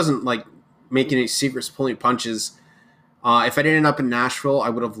I wasn't, like, making any secrets, pulling punches. If I didn't end up in Nashville, I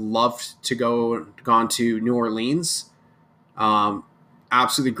would have loved to gone to New Orleans.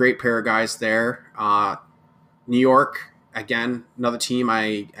 Absolutely great pair of guys there. New York, again, another team.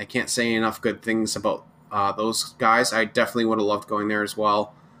 I can't say enough good things about those guys. I definitely would have loved going there as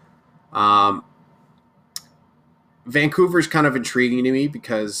well. Vancouver's kind of intriguing to me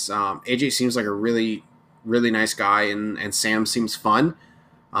because AJ seems like a really, really nice guy, and Sam seems fun.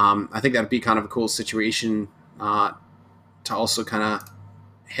 I think that'd be kind of a cool situation to also kind of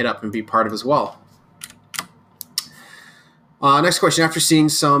hit up and be part of as well. Next question. After seeing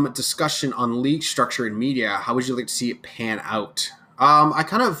some discussion on league structure and media, how would you like to see it pan out? I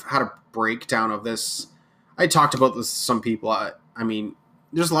kind of had a breakdown of this. I talked about this with some people. I mean,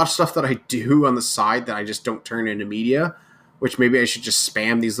 there's a lot of stuff that I do on the side that I just don't turn into media, which maybe I should just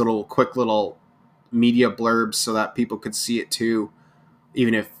spam these quick little media blurbs so that people could see it too,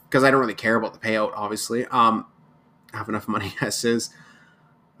 even if, because I don't really care about the payout, obviously. I have enough money as is.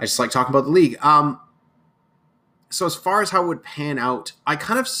 I just like talking about the league. So as far as how it would pan out, I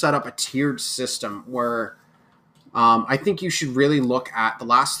kind of set up a tiered system where I think you should really look at the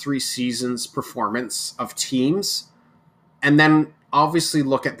last 3 seasons' performance of teams, and then obviously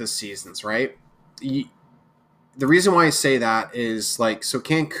look at this season's, right? The reason why I say that is, like, so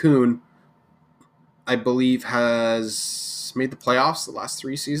Cancun, I believe, has made the playoffs the last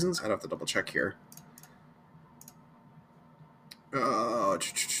 3 seasons. I'd have to double check here.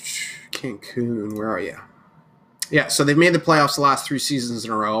 Cancun, where are you? Yeah, so they've made the playoffs the last 3 seasons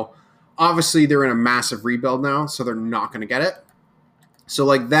in a row. Obviously, they're in a massive rebuild now, so they're not going to get it. So,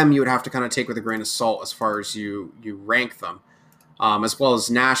 like, them, you would have to kind of take with a grain of salt as far as you rank them. As well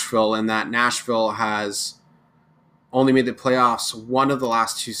as Nashville, and that Nashville has only made the playoffs one of the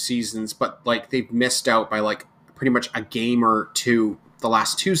last 2 seasons, but, like, they've missed out by, like, pretty much a game or 2 the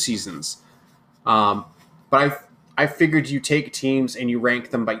last 2 seasons. But I figured you take teams and you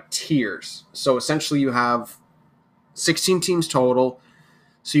rank them by tiers. So essentially you have 16 teams total.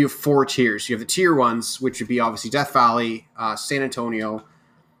 So you have 4 tiers. You have the tier 1s, which would be obviously Death Valley, San Antonio.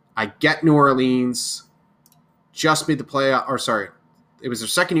 I get New Orleans just made the playoff, or sorry, it was their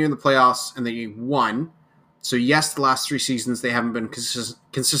second year in the playoffs and they won. So yes, the last 3 seasons they haven't been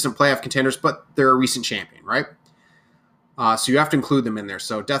consistent playoff contenders, but they're a recent champion, right? So you have to include them in there.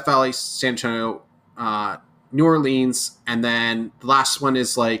 So Death Valley, San Antonio, New Orleans, and then the last one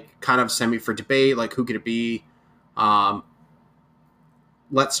is like kind of semi for debate, like who could it be?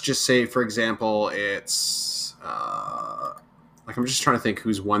 Let's just say, for example, it's like, I'm just trying to think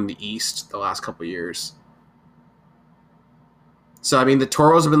who's won the East the last couple of years. So, I mean, the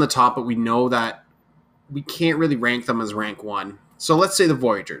Toros have been the top, but we know that we can't really rank them as rank 1. So let's say the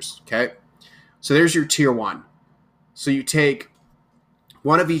Voyagers, okay? So there's your tier 1. So you take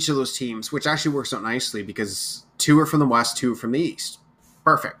one of each of those teams, which actually works out nicely because 2 are from the West, 2 are from the East.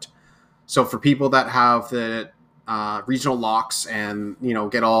 Perfect. So for people that have the regional locks and,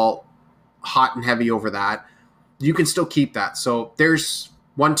 get all hot and heavy over that, you can still keep that. So there's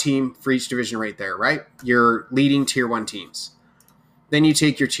one team for each division right there, right? Your leading tier 1 teams. Then you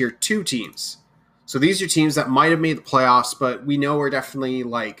take your tier 2 teams. So these are teams that might have made the playoffs, but we know are definitely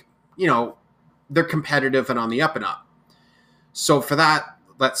they're competitive and on the up and up. So for that,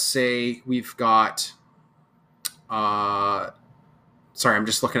 let's say we've got, sorry, I'm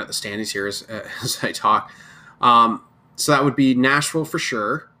just looking at the standings here as I talk. So that would be Nashville for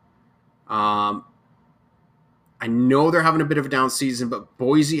sure. I know they're having a bit of a down season, but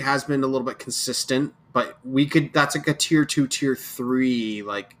Boise has been a little bit consistent. But that's like a tier 2, tier 3,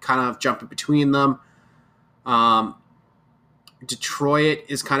 kind of jumping between them. Detroit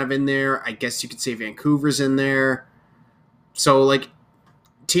is kind of in there. I guess you could say Vancouver's in there. So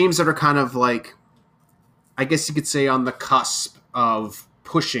teams that are kind of I guess you could say on the cusp of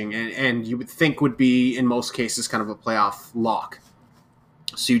pushing and you would think would be in most cases kind of a playoff lock.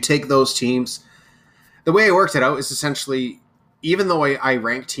 So you take those teams. The way I worked it out is essentially, even though I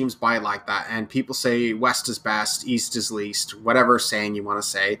rank teams by like that, and people say West is best, East is least, whatever saying you want to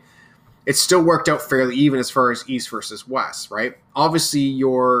say, it still worked out fairly even as far as East versus West, right? Obviously,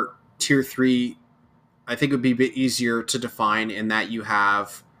 your tier 3, I think, would be a bit easier to define in that you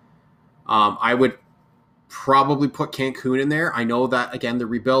have, I would probably put Cancun in there. I know that, again, they're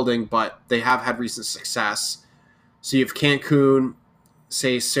rebuilding, but they have had recent success. So you have Cancun,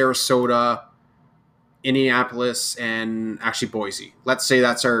 say Sarasota, Indianapolis, and actually Boise. Let's say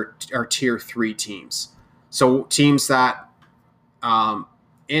that's our tier 3 teams. So teams that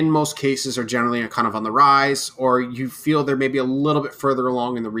in most cases are generally kind of on the rise, or you feel they're maybe a little bit further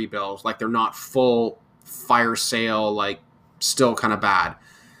along in the rebuild, they're not full fire sale, still kind of bad.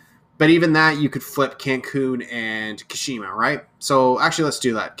 But even that, you could flip Cancun and Kashima, right? So actually, let's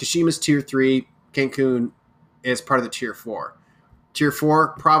do that. Kashima's tier 3, Cancun is part of the tier 4. Tier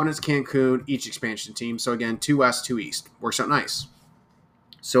 4, Providence, Cancun, each expansion team. So again, 2 West, 2 East. Works out nice.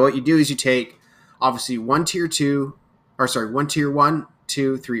 So what you do is you take, obviously, one tier 1,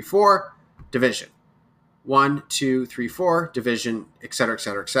 2, 3, 4, division. 1, 2, 3, 4, division, et cetera, et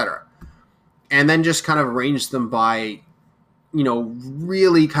cetera, et cetera. And then just kind of arrange them by,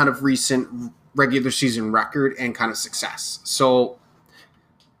 really kind of recent regular season record and kind of success. So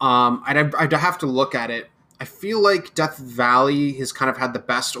I'd have to look at it. I feel like Death Valley has kind of had the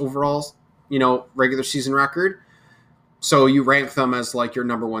best overall, regular season record. So you rank them as your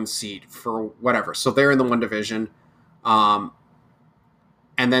number 1 seed for whatever. So they're in the 1 division. And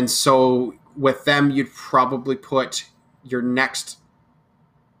then so with them, you'd probably put your next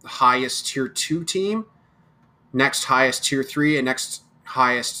highest tier 2 team, next highest tier 3, and next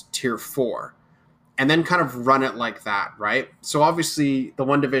highest tier 4. And then kind of run it like that, right? So obviously the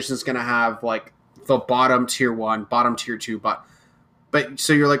 1 division is going to have the bottom tier 1, bottom tier 2, but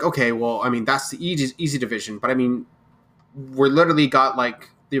so you're okay, well, I mean, that's the easy division, but I mean, we're literally got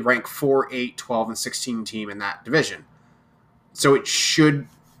the rank 4, 8, 12, and 16 team in that division. So it should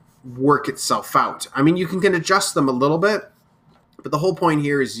work itself out. I mean, you can adjust them a little bit, but the whole point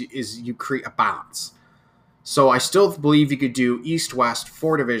here is you create a balance. So I still believe you could do East, West,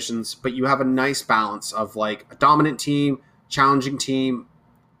 4 divisions, but you have a nice balance of a dominant team, challenging team,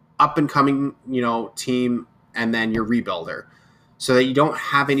 up and coming, team, and then your rebuilder, so that you don't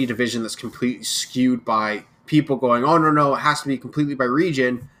have any division that's completely skewed by people going, oh, no, it has to be completely by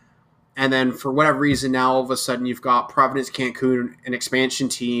region. And then for whatever reason, now all of a sudden you've got Providence, Cancun, an expansion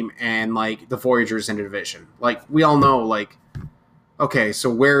team, and the Voyagers in a division. We all know, okay,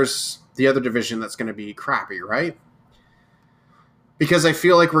 so where's the other division that's going to be crappy, right? Because I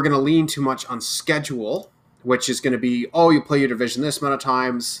feel like we're going to lean too much on schedule, which is going to be, you play your division this amount of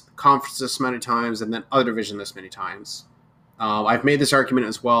times, conference this many times, and then other division this many times. I've made this argument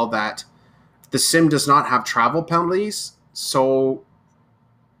as well that the sim does not have travel penalties. So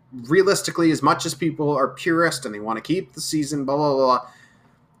realistically, as much as people are purist and they want to keep the season, blah, blah, blah,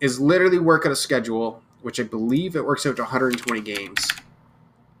 is literally work at a schedule, which I believe it works out to 120 games.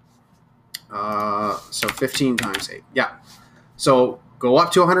 So 15 times 8. Yeah. So go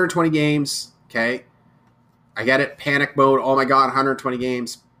up to 120 games. Okay. I get it. Panic mode. Oh my God, 120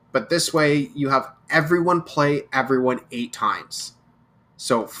 games. But this way you have everyone play everyone 8 times.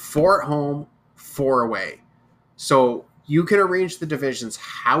 So 4 at home, 4 away. So you can arrange the divisions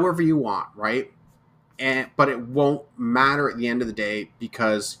however you want, right? But it won't matter at the end of the day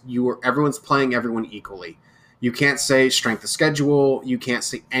because everyone's playing everyone equally. You can't say strength of schedule. You can't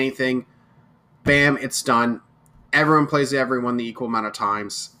say anything. Bam, it's done. Everyone plays everyone the equal amount of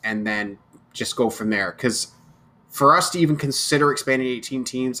times and then just go from there. Because for us to even consider expanding 18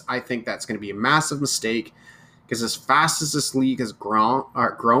 teams, I think that's going to be a massive mistake, because as fast as this league has grown,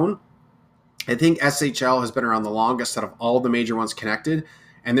 I think SHL has been around the longest out of all the major ones connected,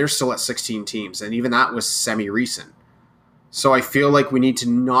 and they're still at 16 teams, and even that was semi-recent. So I feel like we need to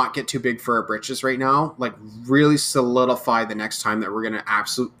not get too big for our britches right now, like really solidify the next time that we're going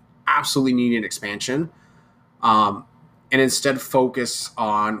to absolutely need an expansion, and instead focus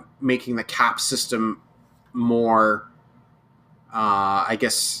on making the cap system more, I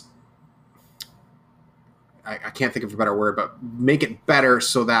guess, I can't think of a better word, but make it better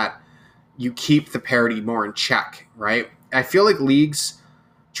so that you keep the parity more in check, right? I feel like leagues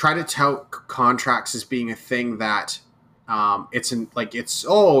try to tout contracts as being a thing that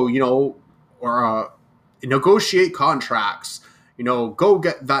negotiate contracts, go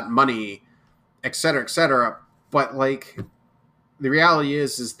get that money, et cetera, et cetera. But like, the reality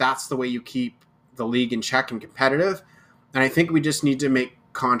is that's the way you keep the league in check and competitive. And I think we just need to make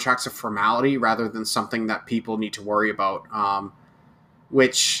contracts a formality rather than something that people need to worry about,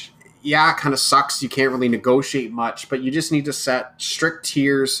 which, yeah, kind of sucks. You can't really negotiate much, but you just need to set strict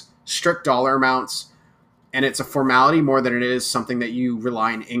tiers, strict dollar amounts, and it's a formality more than it is something that you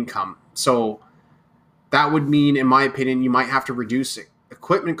rely on income. So that would mean, in my opinion, you might have to reduce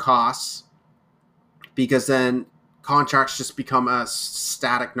equipment costs, because then contracts just become a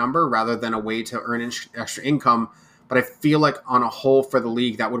static number rather than a way to earn extra income. But I feel like on a whole for the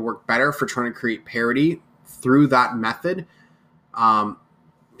league, that would work better for trying to create parity through that method,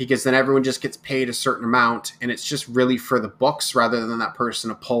 because then everyone just gets paid a certain amount, and it's just really for the books rather than that person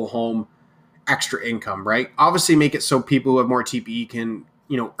to pull home extra income, right? Obviously make it so people who have more TPE can,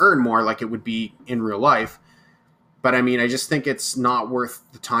 earn more like it would be in real life. But I mean, I just think it's not worth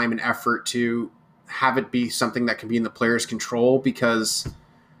the time and effort to have it be something that can be in the player's control, because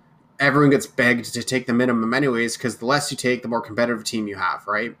everyone gets begged to take the minimum anyways, because the less you take, the more competitive team you have,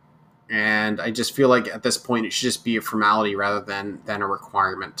 right? And I just feel like at this point it should just be a formality rather than a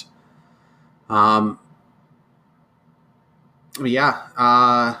requirement.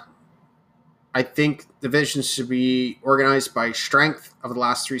 I think divisions should be organized by strength of the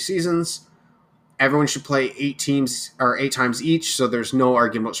last 3 seasons. Everyone should play 8 times each, so there's no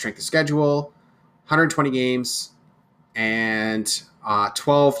argument about strength of schedule. 120 games and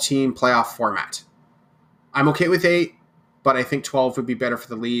 12-team playoff format. I'm okay with 8, but I think 12 would be better for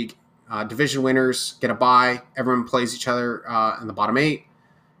the league. Division winners get a bye. Everyone plays each other in the bottom 8,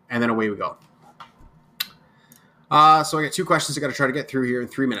 and then away we go. So I got 2 questions I got to try to get through here in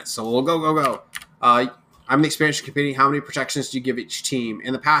 3 minutes. So we'll go. I'm the expansion committee. How many protections do you give each team?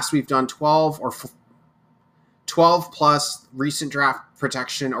 In the past, we've done 12 plus recent draft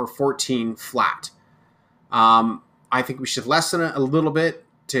protection, or 14 flat. I think we should lessen it a little bit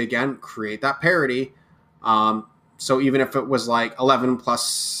to, again, create that parity. So even if it was like 11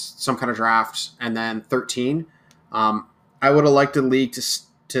 plus some kind of draft and then 13, I would have liked the league to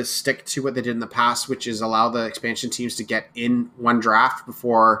stick to what they did in the past, which is allow the expansion teams to get in one draft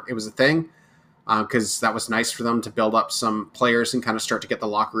before it was a thing, because that was nice for them to build up some players and kind of start to get the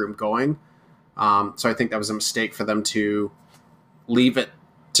locker room going. So I think that was a mistake for them to leave it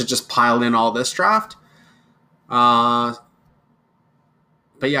to just pile in all this draft. But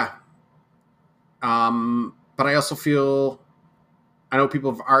I also feel, I know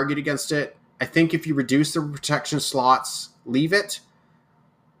people have argued against it. I think if you reduce the protection slots, leave it.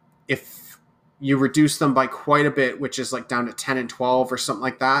 If you reduce them by quite a bit, which is like down to 10 and 12 or something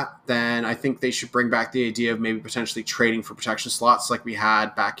like that, then I think they should bring back the idea of maybe potentially trading for protection slots like we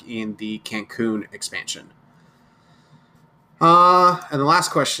had back in the Cancun expansion. And the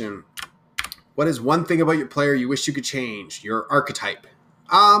last question, what is one thing about your player you wish you could change? Your archetype.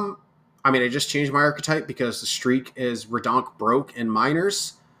 I just changed my archetype because the streak is Redonk broke in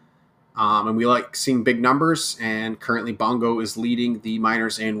minors. And we like seeing big numbers, and currently Bongo is leading the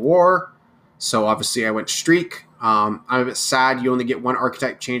minors in WAR. So obviously I went streak. I'm a bit sad you only get 1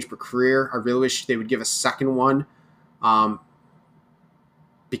 archetype change per career. I really wish they would give a second one.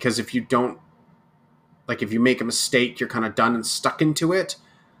 Because if you don't, if you make a mistake, you're kind of done and stuck into it.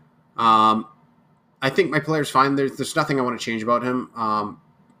 I think my player's fine. There's nothing I want to change about him.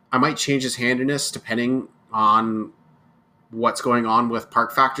 I might change his handiness depending on what's going on with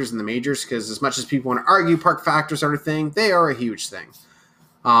park factors in the majors, because as much as people want to argue park factors are a thing, they are a huge thing.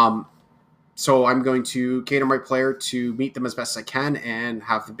 So I'm going to cater my player to meet them as best I can and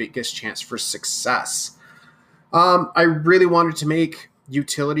have the biggest chance for success. I really wanted to make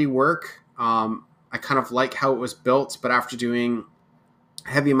utility work. I kind of like how it was built, but after doing a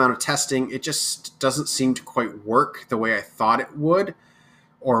heavy amount of testing, it just doesn't seem to quite work the way I thought it would,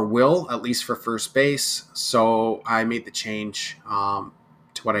 or will, at least for first base. So I made the change to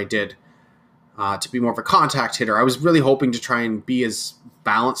what I did to be more of a contact hitter. I was really hoping to try and be as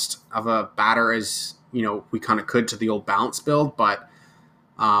balanced of a batter as, we kind of could to the old balance build, but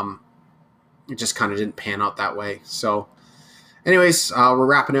it just kind of didn't pan out that way. So anyways, we're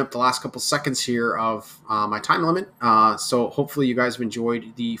wrapping up the last couple seconds here of my time limit. So hopefully you guys have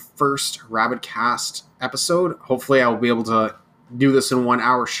enjoyed the first Rabidcast episode. Hopefully I'll be able to do this in 1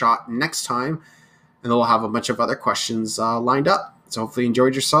 hour shot next time, and then we'll have a bunch of other questions lined up. So hopefully you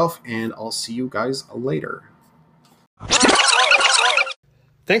enjoyed yourself, and I'll see you guys later.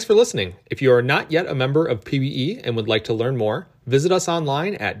 Thanks for listening. If you are not yet a member of PBE and would like to learn more, visit us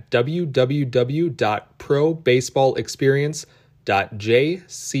online at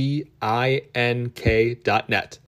www.probaseballexperience.jcink.net.